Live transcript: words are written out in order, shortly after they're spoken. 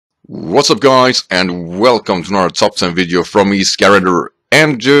What's up guys, and welcome to another top 10 video from me, Scarender.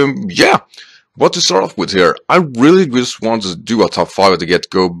 And yeah, what to start off with here. I really just wanted to do a top 5 at the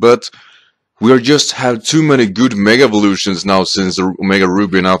get-go, but we are just had too many good Mega Evolutions now since the Omega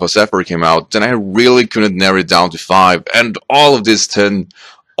Ruby and Alpha Sapphire came out, and I really couldn't narrow it down to 5, and all of these 10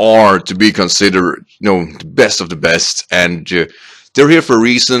 are to be considered, the best of the best, and they're here for a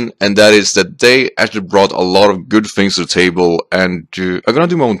reason, and that is that they actually brought a lot of good things to the table, and I'm gonna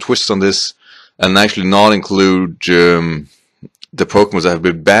do my own twist on this, and actually not include the Pokemon that have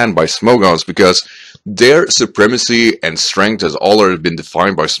been banned by Smogons, because their supremacy and strength has already been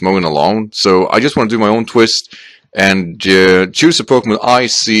defined by Smogon alone. So I just want to do my own twist, and choose a Pokemon I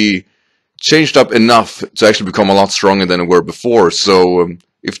see changed up enough to actually become a lot stronger than they were before. So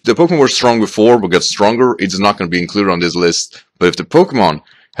if the Pokemon were strong before but got stronger, it's not going to be included on this list. But if the Pokemon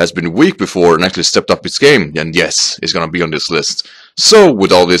has been weak before and actually stepped up its game, then yes, it's going to be on this list. So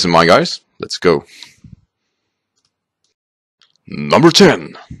with all this in mind, guys, let's go. Number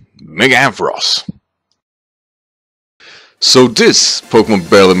 10, Mega Ampharos. So this Pokemon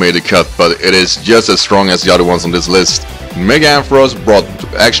barely made the cut, but it is just as strong as the other ones on this list. Mega Ampharos brought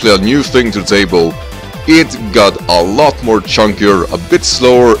actually a new thing to the table. It got a lot more chunkier, a bit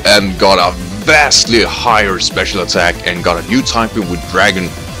slower, and got a vastly higher special attack, and got a new typing with Dragon,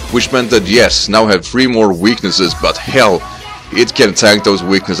 which meant that yes, now have 3 more weaknesses, but hell, it can tank those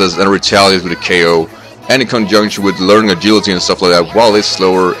weaknesses and retaliate with a KO. And in conjunction with learning agility and stuff like that, while it's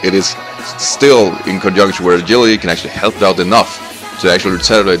slower, it is still in conjunction where agility can actually help it out enough to actually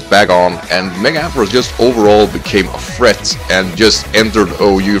retaliate back on. And Mega Ampharos just overall became a threat and just entered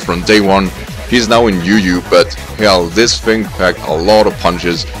OU from day one. He's now in UU, but hell, this thing packed a lot of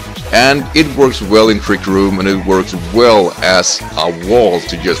punches, and it works well in Trick Room, and it works well as a wall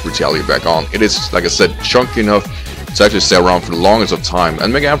to just retaliate back on. It is, like I said, chunky enough to actually stay around for the longest of time,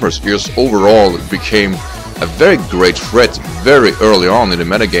 and Mega Ampharos just overall became a very great threat very early on in the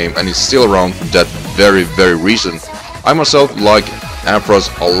metagame, and is still around for that very reason. I myself like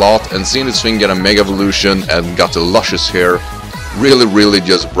Ampharos a lot, and seeing this thing get a Mega Evolution and got the luscious hair really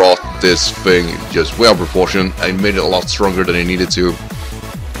just brought this thing just way out of proportion, and made it a lot stronger than it needed to.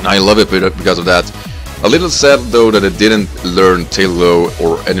 And I love it because of that. A little sad though that it didn't learn Tail Low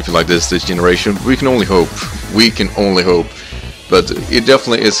or anything like this generation. We can only hope. But it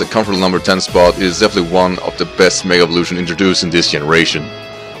definitely is a comfortable number 10 spot. It is definitely one of the best Mega Evolution introduced in this generation.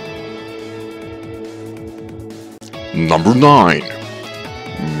 Number 9,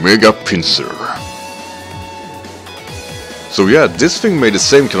 Mega Pinsir. So yeah, this thing made the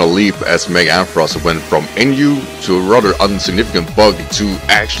same kind of leap as Mega Ampharos. It went from NU to a rather insignificant bug to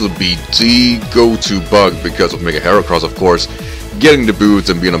actually be the go-to bug because of Mega Heracross, of course, getting the boots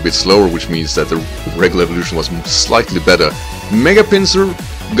and being a bit slower, which means that the regular evolution was slightly better. Mega Pinsir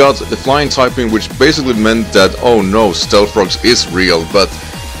got the flying typing, which basically meant that, oh no, Stealth Rocks is real, but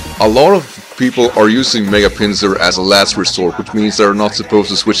a lot of people are using Mega Pinsir as a last resort, which means they're not supposed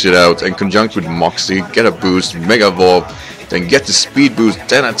to switch it out and conjunct with Moxie, get a boost, Mega Evolve, then get the speed boost,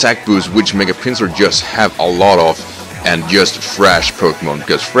 then attack boost, which Mega Pinsir just have a lot of, and just thrash Pokemon,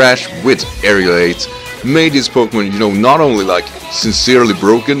 because Thrash with Aerial 8 made this Pokemon, not only like sincerely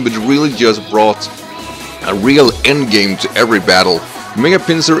broken, but really just brought a real endgame to every battle. Mega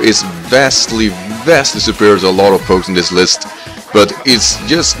Pinsir is vastly superior to a lot of Pokemon in this list, but it's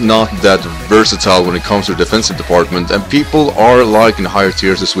just not that versatile when it comes to the defensive department, and people are like in higher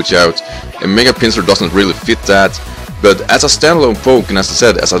tiers to switch out, and Mega Pinsir doesn't really fit that. But as a standalone Poke, and as I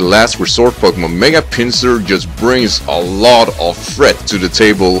said, as a last resort Pokemon, Mega Pinsir just brings a lot of threat to the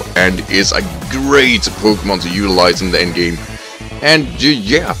table and is a great Pokemon to utilize in the endgame. And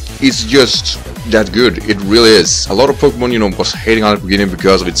yeah, it's just that good. It really is. A lot of Pokemon, was hating on it at the beginning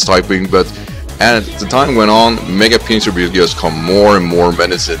because of its typing, but as the time went on, Mega Pinsir will just come more and more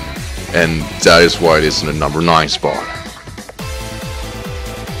menacing, and that is why it is in the number 9 spot.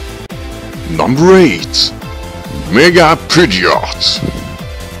 Number 8. Mega Pidgeot.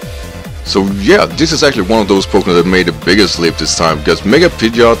 So yeah, this is actually one of those Pokemon that made the biggest leap this time, because Mega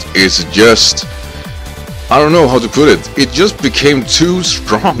Pidgeot is just, I don't know how to put it, it just became too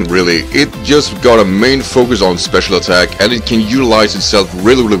strong really. It just got a main focus on special attack, and it can utilize itself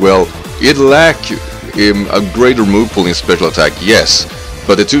really well. It lacks a greater move pool in special attack, yes,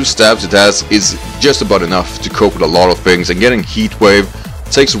 but the 2 stabs it has is just about enough to cope with a lot of things, and getting Heat Wave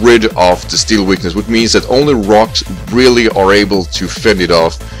takes rid of the steel weakness, which means that only rocks really are able to fend it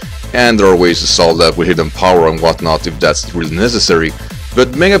off, and there are ways to solve that with hidden power and whatnot if that's really necessary.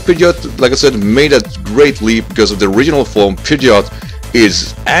 But Mega Pidgeot, like I said, made a great leap because of the original form. Pidgeot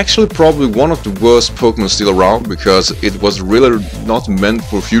is actually probably one of the worst Pokemon still around, because it was really not meant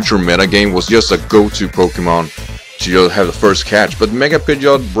for future metagame. It was just a go-to Pokemon to just have the first catch. But Mega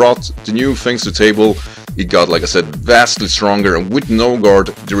Pidgeot brought the new things to the table. It got, like I said, vastly stronger, and with no guard,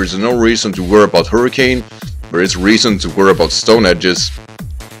 there is no reason to worry about Hurricane. There is reason to worry about Stone Edges.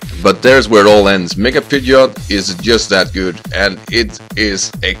 But there's where it all ends. Mega Pidgeot is just that good, and it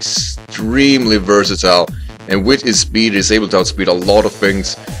is extremely versatile. And with its speed, it's able to outspeed a lot of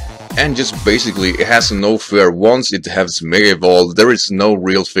things. And just basically, it has no fear. Once it has Mega Evolved, there is no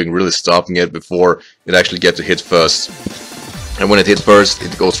real thing really stopping it before it actually gets to hit first. And when it hits first,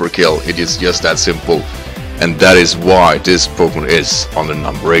 it goes for a kill. It is just that simple. And that is why this Pokemon is on the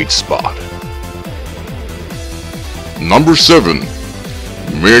number 8 spot. Number 7.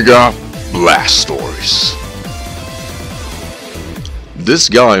 Mega Blastoise. This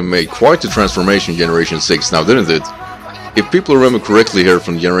guy made quite the transformation in Generation 6 now, didn't it? If people remember correctly here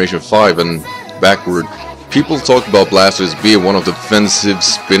from Generation 5 and backward, people talk about Blastoise being one of the defensive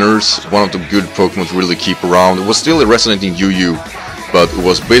spinners, one of the good Pokemon to really keep around. It was still a resonating UU, but it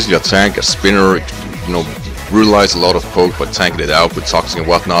was basically a tank, a spinner, you know, brutalized a lot of poke by tanking it out with toxic and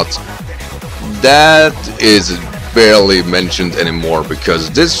whatnot. That is barely mentioned anymore, because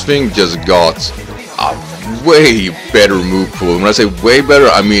this thing just got a way better move pool. When I say way better,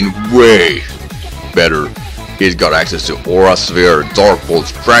 I mean way better. It got access to Aura Sphere, Dark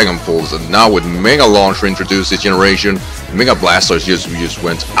Pulse, Dragon Pulse, and now with Mega Launcher introduced this generation, Mega Blastoise just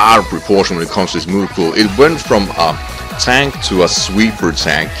went out of proportion when it comes to its move pool. It went from a tank to a sweeper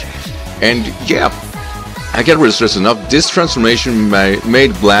tank. And yeah, I can't really stress enough, this transformation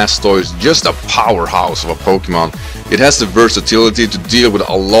made Blastoise just a powerhouse of a Pokemon. It has the versatility to deal with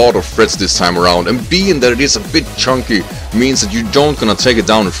a lot of threats this time around, and being that it is a bit chunky means that you don't gonna take it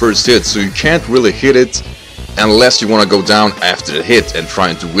down the first hit, so you can't really hit it unless you want to go down after the hit and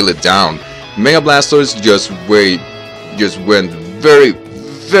trying to will it down. Mega Blastoise just went very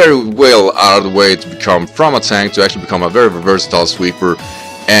well out of the way to become from a tank to actually become a very versatile sweeper,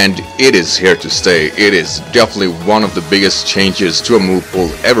 and it is here to stay. It is definitely one of the biggest changes to a move pool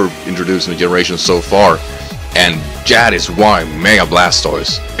ever introduced in the generation so far, and that is why Mega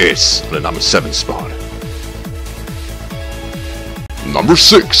Blastoise is the number 7 spot. Number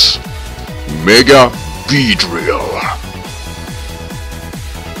 6. Mega Beedrill.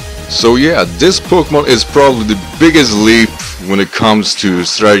 So yeah, this Pokemon is probably the biggest leap when it comes to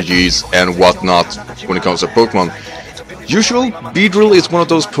strategies and whatnot when it comes to Pokemon. Usually, Beedrill is one of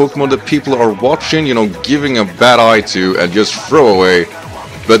those Pokemon that people are watching, you know, giving a bad eye to and just throw away.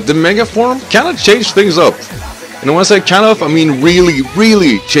 But the Mega form kinda changed things up. And when I say kind of, I mean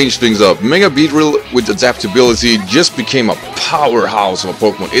really changed things up. Mega Beedrill with adaptability just became a powerhouse of a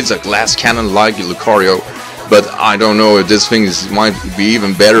Pokemon. It's a glass cannon like Lucario, but I don't know if this thing might be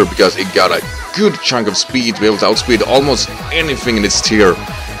even better, because it got a good chunk of speed to be able to outspeed almost anything in its tier.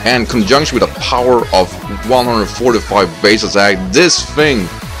 And conjunction with a power of 145 base attack, this thing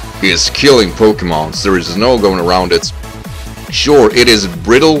is killing Pokemons. There is no going around it. Sure, it is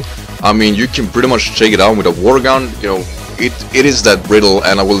brittle. I mean, you can pretty much take it out with a water gun. You know, it is that brittle,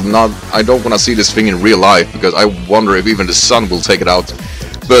 and I don't want to see this thing in real life, because I wonder if even the sun will take it out.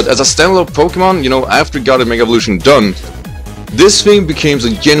 But as a standalone Pokemon, you know, after it got a Mega Evolution done, this thing became a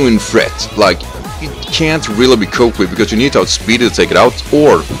genuine threat. Like, it can't really be coped with, because you need to outspeed it to take it out,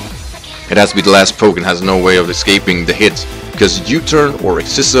 or it has to be the last poke and has no way of escaping the hit, because U-turn or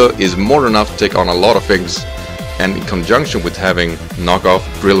Exissa is more than enough to take on a lot of things. And in conjunction with having knockoff,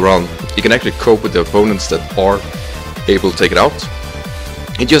 drill run, you can actually cope with the opponents that are able to take it out.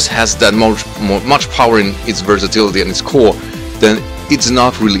 It just has that much power in its versatility and its core, then it's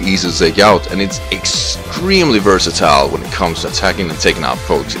not really easy to take out, and it's extremely versatile when it comes to attacking and taking out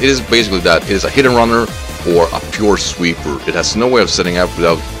pokes. It is basically that. It is a hit and runner or a pure sweeper. It has no way of setting up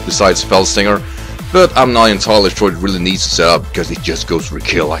besides Fell Stinger, but I'm not entirely sure it really needs to set up, because it just goes for a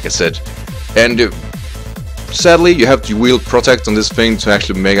kill, like I said. And sadly, you have to wield Protect on this thing to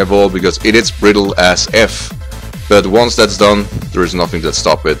actually Mega Evolve, because it is brittle as F. But once that's done, there is nothing that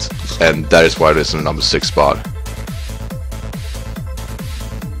stops it, and that is why it is in the number 6 spot.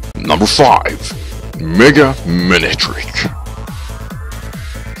 Number 5. Mega Manectric.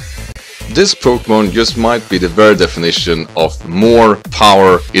 This Pokemon just might be the very definition of more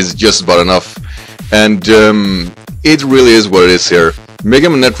power is just about enough, and it really is what it is here. Mega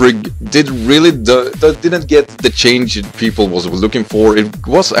Manectric didn't get the change people was looking for. It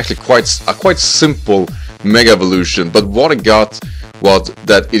was actually quite simple Mega Evolution, but what it got was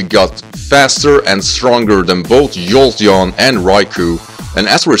that it got faster and stronger than both Jolteon and Raikou, and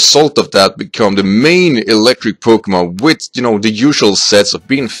as a result of that become the main electric Pokemon with, you know, the usual sets of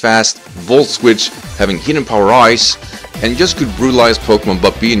being fast, Volt Switch, having hidden power ice, and just could brutalize Pokemon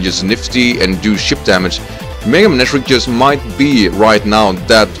but being just nifty and do chip damage. Mega Manectric just might be right now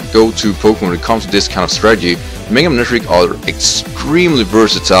that go-to Pokemon when it comes to this kind of strategy. Mega Manectric are extremely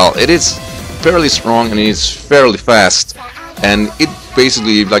versatile. It is fairly strong and it is fairly fast, and it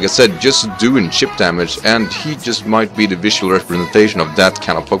basically, like I said, just doing chip damage, and he just might be the visual representation of that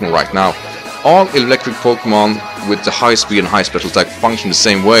kind of Pokemon right now. All electric Pokemon with the high speed and high special attack function the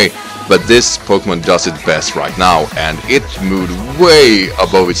same way, but this Pokemon does it best right now, and it moved way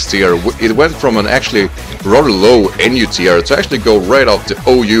above its tier. It went from an actually rather low NU tier to actually go right up to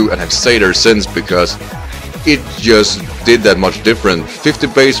OU and have stayed there since, because it just did that much different. 50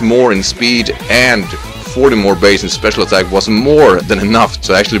 base more in speed and 40 more base in special attack was more than enough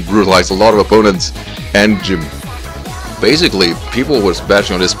to actually brutalize a lot of opponents, and basically people was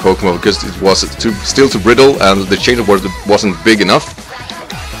bashing on this Pokemon because it was still too brittle and the change wasn't big enough.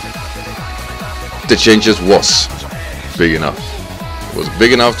 The changes was big enough. It was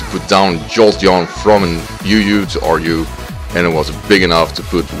big enough to put down Jolteon from an UU to RU, and it was big enough to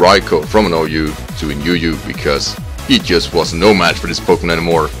put Raikou from an OU to an UU, because he just was no match for this Pokemon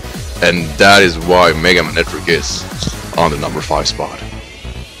anymore. And that is why Mega Manectric is on the number 5 spot.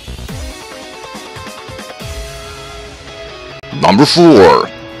 Number 4.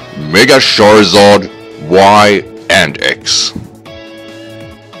 Mega Charizard Y and X.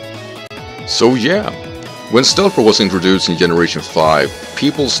 So yeah, when Stealth was introduced in Generation 5,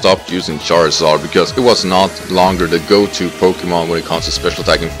 people stopped using Charizard because it was not longer the go-to Pokemon when it comes to special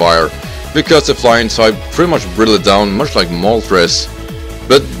attack and fire, because the flying type pretty much brittled it down, much like Moltres.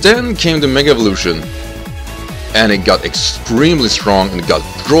 But then came the Mega Evolution, and it got extremely strong and it got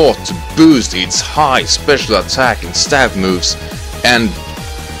brought to boost its high special attack and stab moves, and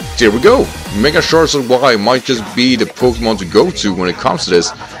there we go. Mega Charizard Y might just be the Pokemon to go to when it comes to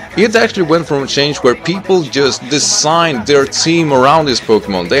this. It actually went from a change where people just designed their team around this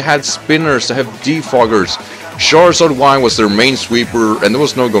Pokemon. They had spinners, they have defoggers. Charizard Y was their main sweeper, and there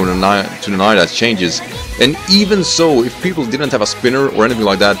was no going to deny that changes. And even so, if people didn't have a spinner or anything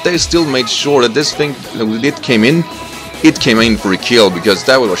like that, they still made sure that this thing, when it came in for a kill, because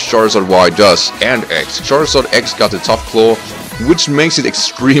that was what Charizard Y does, and X. Charizard X got the Tough Claw, which makes it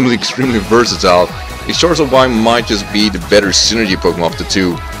extremely versatile. Charizard Y might just be the better synergy Pokemon of the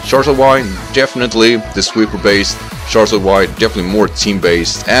two. Charizard Y definitely the sweeper based, Charizard Y definitely more team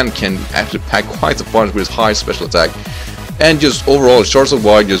based, and can actually pack quite a punch with his high special attack. And just overall, Charizard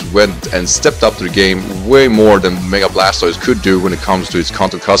Y just went and stepped up to the game way more than Mega Blastoise could do when it comes to its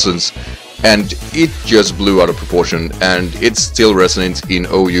counter cousins, and it just blew out of proportion, and it still resonates in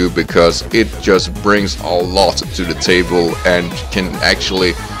OU because it just brings a lot to the table and can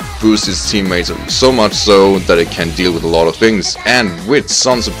actually boost its teammates so much so that it can deal with a lot of things. And with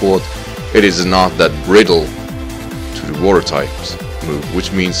Sun support, it is not that brittle to the water types move,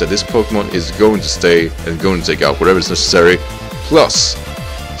 which means that this Pokemon is going to stay and going to take out whatever is necessary. Plus,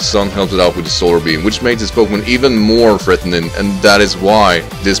 Sun helps it out with the Solar Beam, which makes this Pokemon even more threatening, and that is why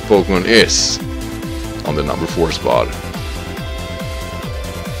this Pokemon is on the number 4 spot.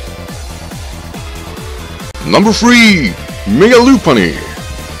 Number 3, Mega Lopunny.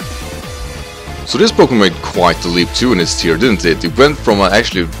 So this Pokemon made quite the leap too in its tier, didn't it? It went from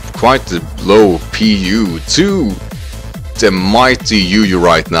actually quite the low PU to the mighty UU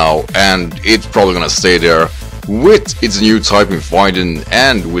right now, and it's probably gonna stay there with its new typing Fighting,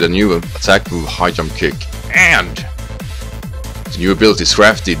 and with a new attack move High Jump Kick, and the new ability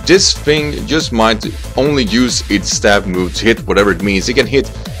Scrafty. This thing just might only use its stab move to hit whatever it means. It can hit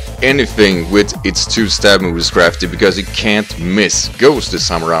anything with its 2 stab moves Scrafty because it can't miss Ghost this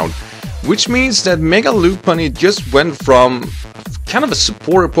time around. Which means that Mega Lopunny just went from kind of a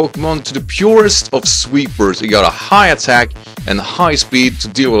supporter Pokemon to the purest of sweepers. It got a high attack and high speed to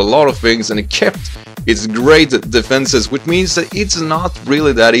deal with a lot of things, and it kept its great defenses, which means that it's not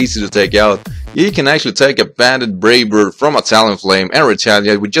really that easy to take out. You can actually take a Banded Brave Bird from a Talonflame and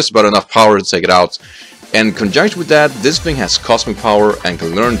retaliate with just about enough power to take it out. And conjunct with that, this thing has Cosmic Power and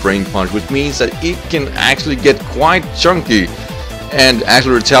can learn Drain Punch, which means that it can actually get quite chunky and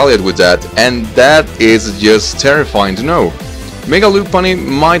actually retaliate with that, and that is just terrifying to know. Mega Lopunny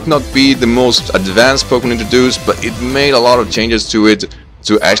might not be the most advanced Pokemon introduced, but it made a lot of changes to it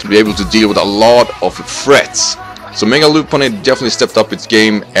to actually be able to deal with a lot of threats. So Mega Lopunny definitely stepped up its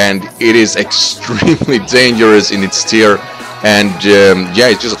game, and it is extremely dangerous in its tier. And yeah,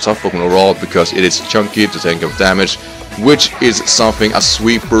 it's just a tough Pokemon overall because it is chunky to take off damage, which is something a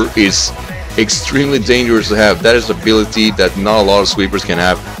sweeper is extremely dangerous to have. That is an ability that not a lot of sweepers can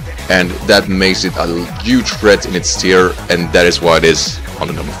have, and that makes it a huge threat in its tier, and that is why it is on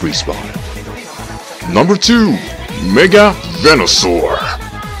the number 3 spot. Number 2, Mega Venusaur.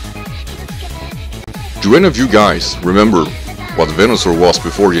 Do any of you guys remember what Venusaur was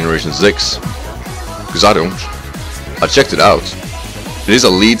before Generation 6? Because I don't. I checked it out. It is a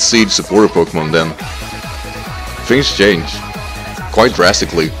lead seed supporter Pokemon then. Things changed quite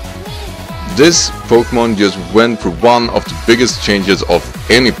drastically. This Pokemon just went through one of the biggest changes of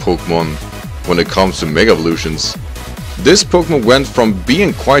any Pokemon when it comes to Mega Evolutions. This Pokemon went from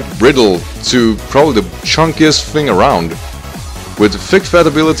being quite brittle to probably the chunkiest thing around. With Thick Fat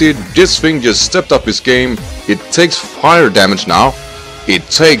ability, this thing just stepped up its game. It takes fire damage now. It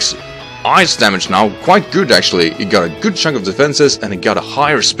takes ice damage now, quite good actually. It got a good chunk of defenses and it got a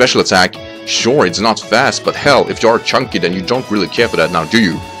higher special attack. Sure, it's not fast, but hell, if you are chunky then you don't really care for that now, do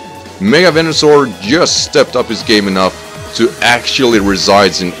you? Mega Venusaur just stepped up his game enough to actually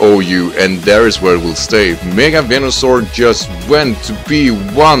resides in OU, and there is where it will stay. Mega Venusaur just went to be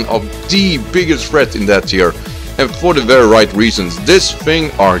one of the biggest threats in that tier, and for the very right reasons. This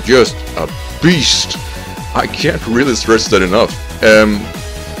thing are just a beast. I can't really stress that enough.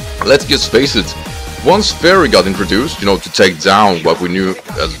 Let's just face it, once Fairy got introduced, you know, to take down what we knew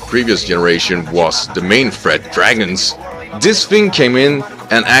as the previous generation was the main threat, dragons, this thing came in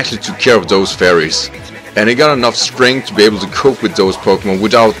and actually took care of those fairies. And it got enough strength to be able to cope with those Pokemon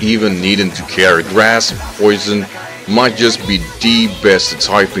without even needing to care. Grass, Poison might just be the best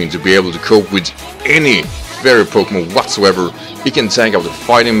typing to be able to cope with any fairy Pokemon whatsoever. It can take out the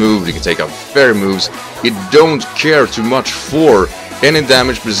fighting moves, it can take out fairy moves. It don't care too much for any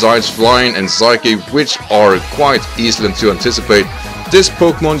damage besides flying and psychic, which are quite easily to anticipate. This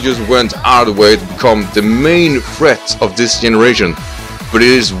Pokemon just went out of the way to become the main threat of this generation. But it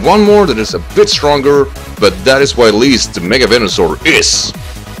is one more that is a bit stronger, but that is why at least the Mega Venusaur is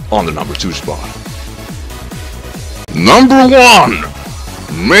on the number 2 spot. Number 1,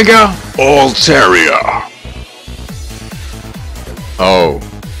 Mega Altaria. Oh,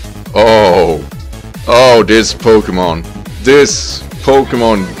 this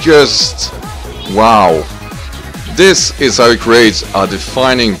Pokemon just, wow. This is how it creates a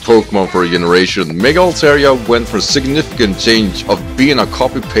defining Pokemon for a generation. Mega Altaria went for a significant change of being a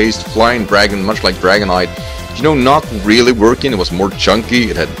copy-paste flying dragon, much like Dragonite. You know, not really working. It was more chunky.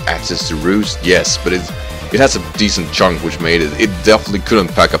 It had access to Roost, yes, but it has a decent chunk, which made it. It definitely couldn't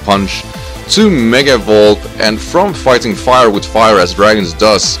pack a punch. To Mega Evolve, and from fighting fire with fire as dragons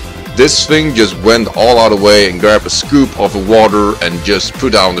does, this thing just went all out of the way and grabbed a scoop of the water and just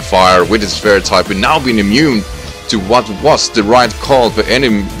put down the fire with its fairy type, and now being immune to what was the right call for any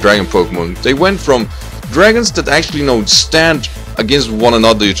dragon Pokemon. They went from dragons that actually, you know, stand against one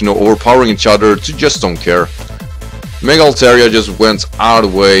another, you know, overpowering each other, to just don't care. Mega Altaria just went out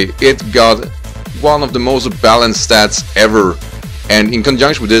of the way. It got one of the most balanced stats ever, and in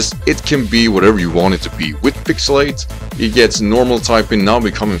conjunction with this, it can be whatever you want it to be. With Pixelate, it gets normal typing, now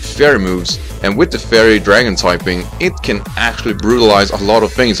becoming fairy moves, and with the fairy dragon typing, it can actually brutalize a lot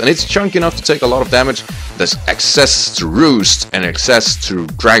of things, and it's chunky enough to take a lot of damage. There's access to Roost and access to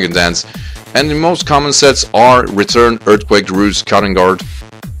Dragon Dance, and the most common sets are Return, Earthquake, Roost, Cutting Guard.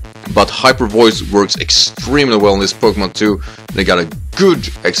 But Hyper Voice works extremely well in this Pokemon too. They got a good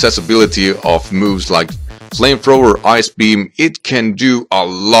accessibility of moves like Flamethrower, Ice Beam. It can do a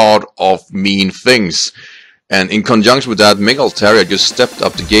lot of mean things. And in conjunction with that, Mega Altaria just stepped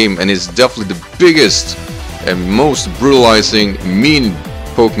up the game and is definitely the biggest and most brutalizing, mean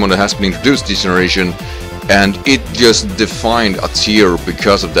Pokemon that has been introduced this generation. And it just defined a tier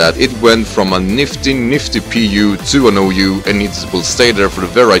because of that. It went from a nifty PU to an OU, and it will stay there for the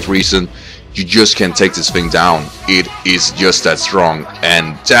very right reason. You just can't take this thing down. It is just that strong,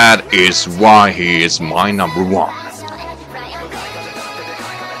 and that is why he is my number 1.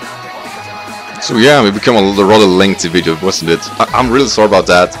 So yeah, it became a rather lengthy video, wasn't it? I'm really sorry about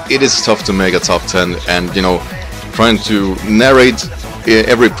that. It is tough to make a top 10, and you know, trying to narrate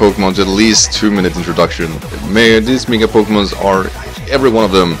every Pokemon to at least 2-minute introduction. These Mega Pokemons are, every one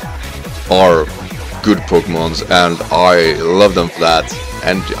of them are good Pokemons, and I love them for that.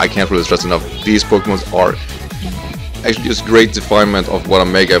 And I can't really stress enough, these Pokemons are actually just great definement of what a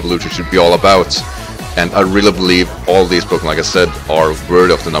Mega Evolution should be all about. And I really believe all these Pokemon, like I said, are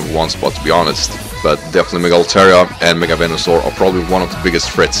worthy of the number 1 spot, to be honest. But definitely Mega Altaria and Mega Venusaur are probably one of the biggest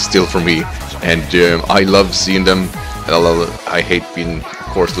threats still for me. And I love seeing them. And I hate being, of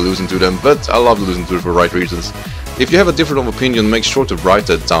course, losing to them, but I love losing to them for the right reasons. If you have a different opinion, make sure to write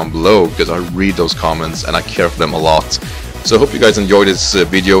that down below, because I read those comments and I care for them a lot. So I hope you guys enjoyed this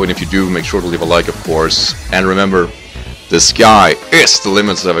video, and if you do, make sure to leave a like, of course. And remember, the sky is the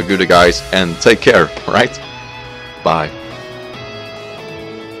limit. So have a good day, guys, and take care, alright? Bye.